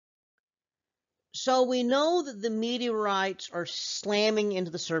So we know that the meteorites are slamming into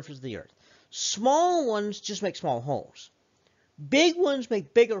the surface of the Earth. Small ones just make small holes. Big ones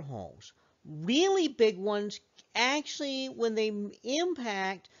make bigger holes. Really big ones, actually, when they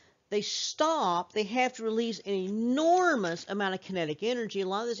impact, they stop. They have to release an enormous amount of kinetic energy. A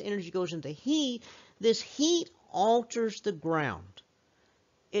lot of this energy goes into heat. This heat alters the ground.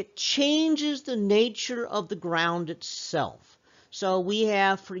 It changes the nature of the ground itself. So we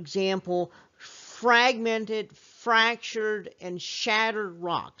have, for example, fragmented, fractured, and shattered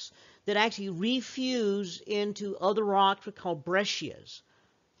rocks that actually refuse into other rocks we call breccias.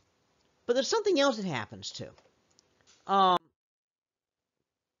 But there's something else that happens too.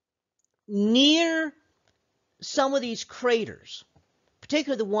 Near some of these craters,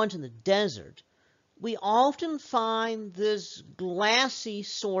 particularly the ones in the desert, we often find this glassy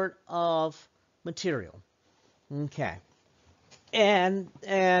sort of material. Okay. And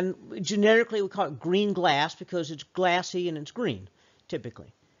generically we call it green glass because it's glassy and it's green,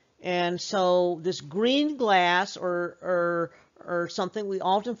 typically. And so this green glass or something we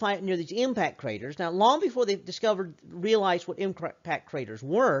often find near these impact craters. Now, long before they realized what impact craters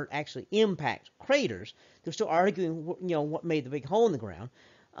were, actually impact craters, they're still arguing, what made the big hole in the ground.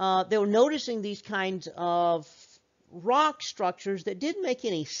 They were noticing these kinds of rock structures that didn't make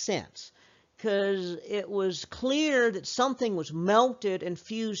any sense, because it was clear that something was melted and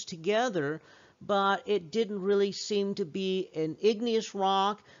fused together, but it didn't really seem to be an igneous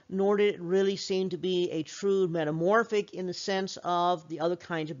rock, nor did it really seem to be a true metamorphic in the sense of the other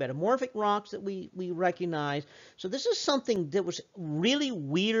kinds of metamorphic rocks that we recognize. So this is something that was really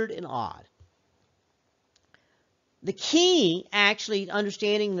weird and odd. The key, actually,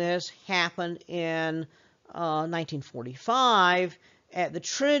 understanding this happened in 1945 at the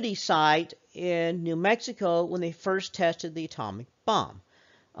Trinity site in New Mexico when they first tested the atomic bomb.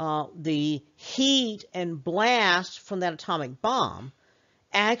 The heat and blast from that atomic bomb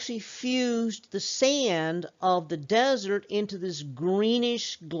actually fused the sand of the desert into this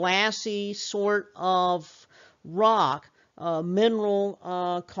greenish, glassy sort of rock,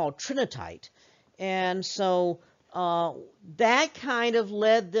 mineral called trinitite. And so that kind of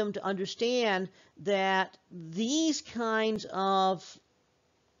led them to understand that these kinds of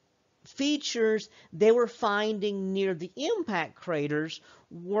features they were finding near the impact craters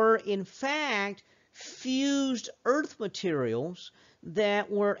were in fact fused earth materials that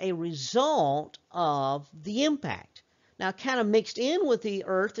were a result of the impact. Now, kind of mixed in with the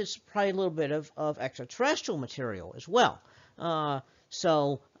earth is probably a little bit of extraterrestrial material as well.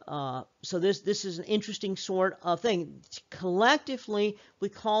 So this is an interesting sort of thing. Collectively, we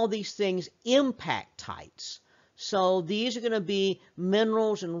call these things impactites. So these are going to be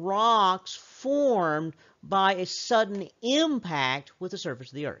minerals and rocks formed by a sudden impact with the surface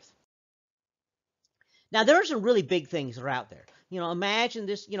of the earth. Now, there are some really big things that are out there. Imagine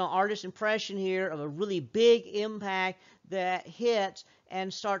this, artist's impression here of a really big impact that hits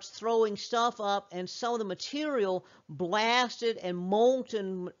and starts throwing stuff up, and some of the material, blasted and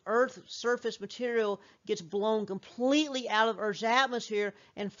molten earth surface material, gets blown completely out of Earth's atmosphere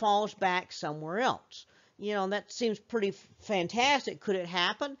and falls back somewhere else. That seems pretty fantastic. Could it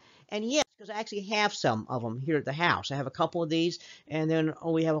happen? And yes, because I actually have some of them here at the house. I have a couple of these, and then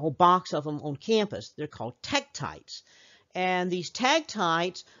we have a whole box of them on campus. They're called tektites. And these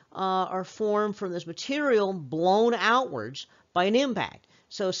tektites are formed from this material blown outwards by an impact.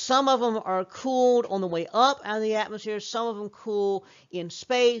 So some of them are cooled on the way up out of the atmosphere, some of them cool in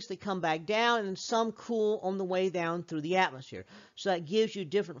space, they come back down, and some cool on the way down through the atmosphere. So that gives you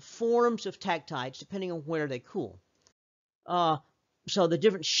different forms of tektites depending on where they cool. So the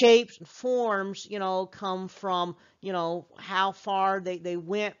different shapes and forms, come from, how far they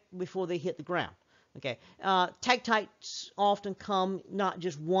went before they hit the ground. Okay, tektites often come not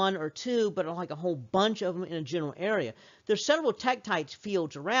just one or two, but like a whole bunch of them in a general area. There's several tektite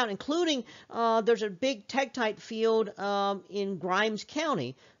fields around, including there's a big tektite field in Grimes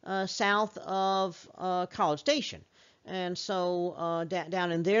County, south of College Station. And so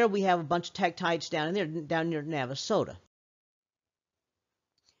down in there, we have a bunch of tektites down near Navasota.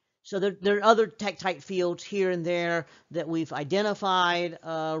 So there are other tektite fields here and there that we've identified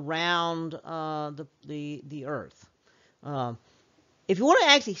around the Earth. If you want to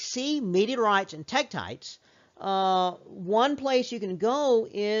actually see meteorites and tektites, one place you can go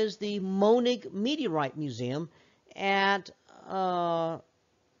is the Monig Meteorite Museum at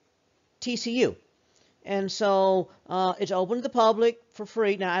TCU. And so it's open to the public for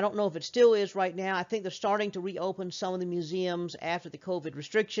free. Now, I don't know if it still is right now. I think they're starting to reopen some of the museums after the COVID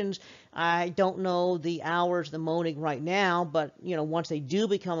restrictions. I don't know the hours of the moaning right now, but once they do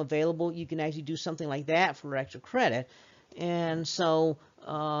become available, you can actually do something like that for extra credit. And so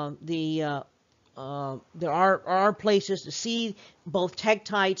there are places to see both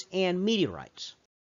tektites and meteorites.